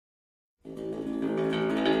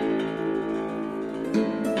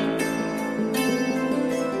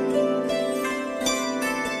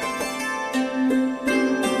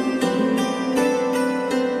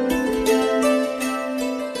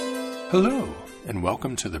and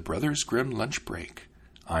welcome to the Brothers Grimm Lunch Break.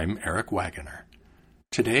 I'm Eric Wagoner.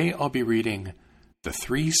 Today I'll be reading The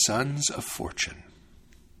Three Sons of Fortune.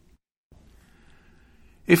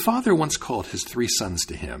 A father once called his 3 sons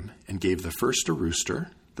to him and gave the first a rooster,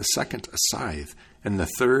 the second a scythe, and the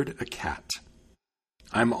third a cat.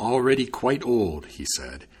 "I'm already quite old," he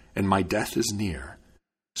said, "and my death is near.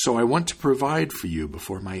 So I want to provide for you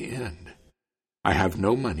before my end. I have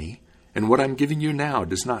no money, and what I'm giving you now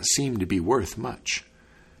does not seem to be worth much.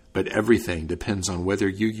 But everything depends on whether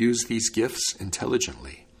you use these gifts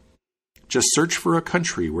intelligently. Just search for a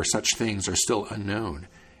country where such things are still unknown,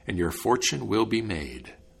 and your fortune will be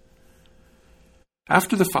made."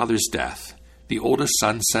 After the father's death, the oldest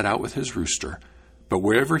son set out with his rooster, but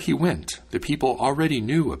wherever he went, the people already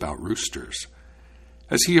knew about roosters.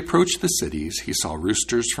 As he approached the cities, he saw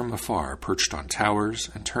roosters from afar perched on towers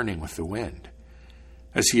and turning with the wind.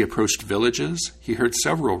 As he approached villages, he heard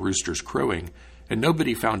several roosters crowing, and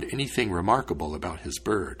nobody found anything remarkable about his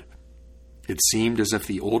bird. It seemed as if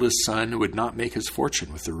the oldest son would not make his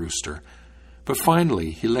fortune with the rooster, but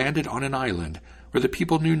finally he landed on an island where the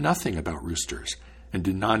people knew nothing about roosters and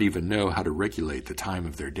did not even know how to regulate the time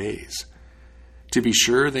of their days. To be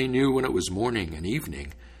sure, they knew when it was morning and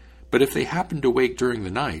evening, but if they happened to wake during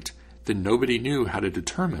the night, then nobody knew how to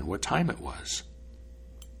determine what time it was.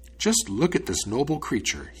 "Just look at this noble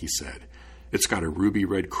creature," he said. "It's got a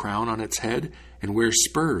ruby-red crown on its head and wears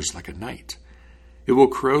spurs like a knight. It will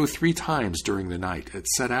crow 3 times during the night at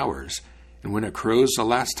set hours, and when it crows the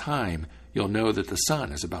last time, you'll know that the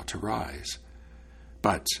sun is about to rise.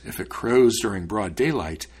 But if it crows during broad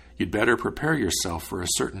daylight, you'd better prepare yourself for a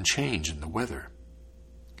certain change in the weather."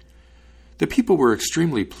 The people were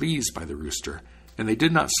extremely pleased by the rooster, and they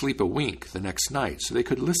did not sleep a wink the next night so they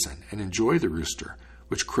could listen and enjoy the rooster,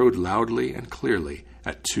 which crowed loudly and clearly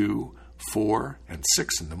at 2, 4, and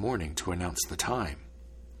 6 in the morning to announce the time.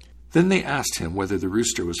 Then they asked him whether the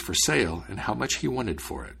rooster was for sale and how much he wanted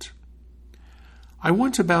for it. "I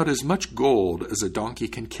want about as much gold as a donkey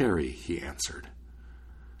can carry," he answered.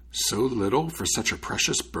 "So little for such a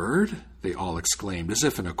precious bird?" they all exclaimed, as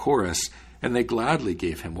if in a chorus, and they gladly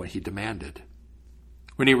gave him what he demanded.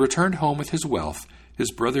 When he returned home with his wealth,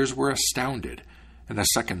 his brothers were astounded, and the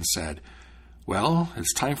second said, "Well,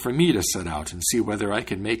 it's time for me to set out and see whether I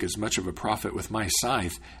can make as much of a profit with my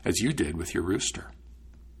scythe as you did with your rooster."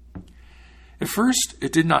 At first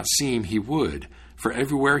it did not seem he would, for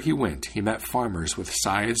everywhere he went he met farmers with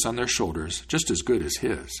scythes on their shoulders just as good as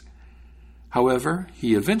his. However,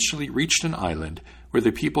 he eventually reached an island where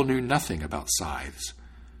the people knew nothing about scythes.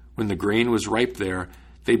 When the grain was ripe there,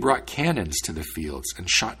 they brought cannons to the fields and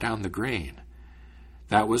shot down the grain.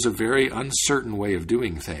 That was a very uncertain way of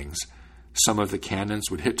doing things. Some of the cannons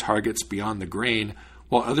would hit targets beyond the grain,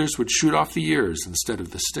 while others would shoot off the ears instead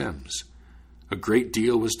of the stems. A great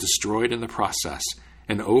deal was destroyed in the process,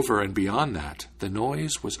 and over and beyond that, the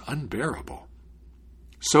noise was unbearable.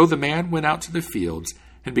 So the man went out to the fields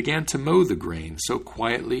and began to mow the grain so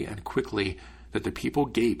quietly and quickly that the people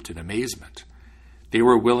gaped in amazement. They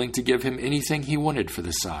were willing to give him anything he wanted for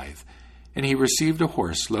the scythe, and he received a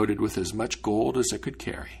horse loaded with as much gold as it could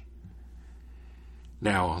carry.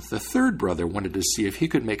 Now, the third brother wanted to see if he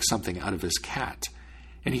could make something out of his cat,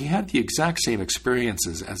 and he had the exact same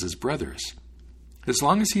experiences as his brothers. As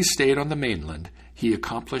long as he stayed on the mainland, he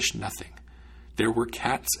accomplished nothing. There were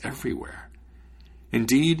cats everywhere.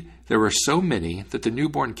 Indeed, there were so many that the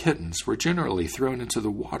newborn kittens were generally thrown into the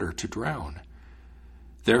water to drown.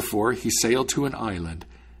 Therefore, he sailed to an island,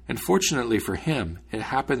 and fortunately for him, it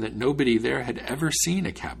happened that nobody there had ever seen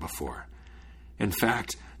a cat before. In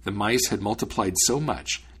fact, the mice had multiplied so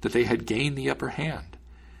much that they had gained the upper hand.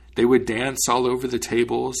 They would dance all over the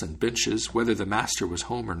tables and benches whether the master was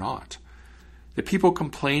home or not. The people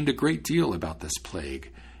complained a great deal about this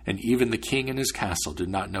plague, and even the king in his castle did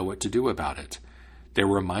not know what to do about it. There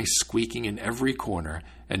were mice squeaking in every corner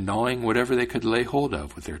and gnawing whatever they could lay hold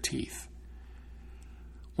of with their teeth.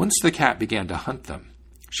 Once the cat began to hunt them,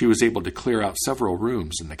 she was able to clear out several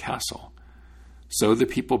rooms in the castle. So the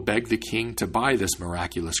people begged the king to buy this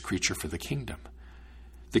miraculous creature for the kingdom.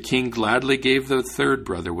 The king gladly gave the third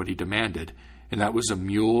brother what he demanded, and that was a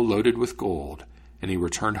mule loaded with gold, and he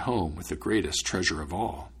returned home with the greatest treasure of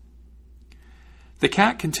all. The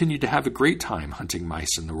cat continued to have a great time hunting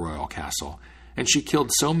mice in the royal castle, and she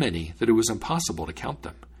killed so many that it was impossible to count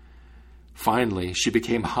them. Finally, she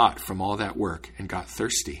became hot from all that work and got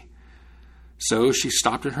thirsty. So she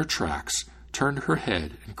stopped in her tracks, turned her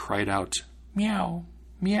head, and cried out, "Meow,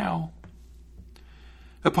 meow."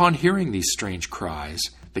 Upon hearing these strange cries,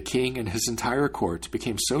 the king and his entire court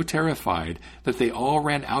became so terrified that they all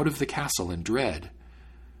ran out of the castle in dread.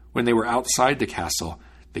 When they were outside the castle,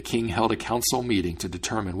 the king held a council meeting to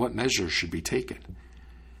determine what measures should be taken.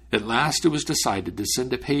 At last it was decided to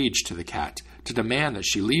send a page to the cat to demand that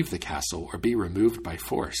she leave the castle or be removed by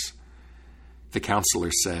force. The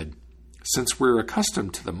counselor said, "Since we're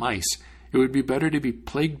accustomed to the mice, it would be better to be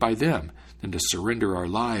plagued by them than to surrender our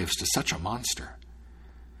lives to such a monster."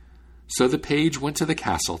 So the page went to the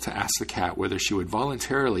castle to ask the cat whether she would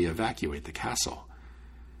voluntarily evacuate the castle.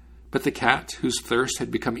 But the cat, whose thirst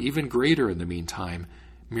had become even greater in the meantime,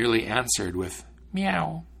 merely answered with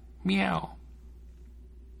meow, meow.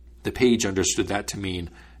 The page understood that to mean,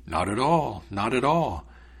 "Not at all, not at all,"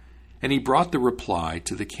 and he brought the reply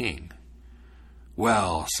to the king.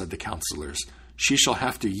 "Well," said the counselors, "she shall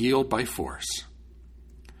have to yield by force."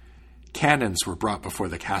 Cannons were brought before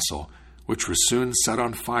the castle, which was soon set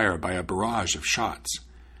on fire by a barrage of shots.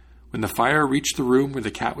 When the fire reached the room where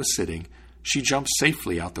the cat was sitting, she jumped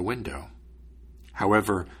safely out the window.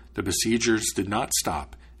 However, the besiegers did not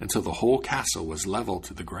stop until the whole castle was leveled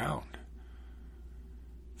to the ground.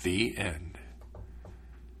 The end.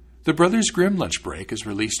 The Brothers Grimm Lunch Break is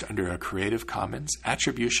released under a Creative Commons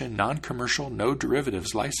Attribution Non-Commercial No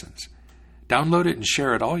Derivatives license. Download it and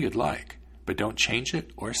share it all you'd like, but don't change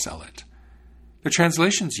it or sell it. The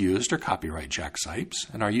translations used are copyright Jack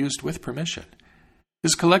Sipes and are used with permission.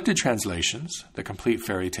 His collected translations, The Complete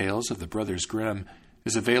Fairy Tales of the Brothers Grimm,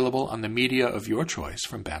 is available on the media of your choice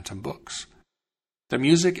from Bantam Books. The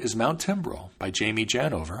music is Mount Timbrel by Jamie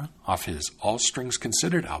Janover off his All Strings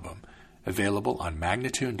Considered album, available on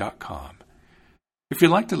Magnatune.com. If you'd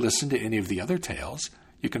like to listen to any of the other tales,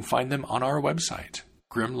 you can find them on our website,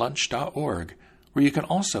 grimlunch.org, where you can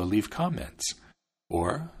also leave comments,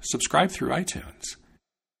 or subscribe through iTunes.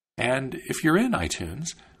 And if you're in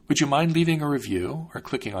iTunes, would you mind leaving a review or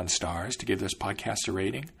clicking on stars to give this podcast a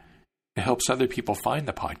rating? It helps other people find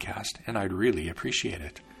the podcast, and I'd really appreciate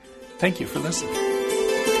it. Thank you for listening.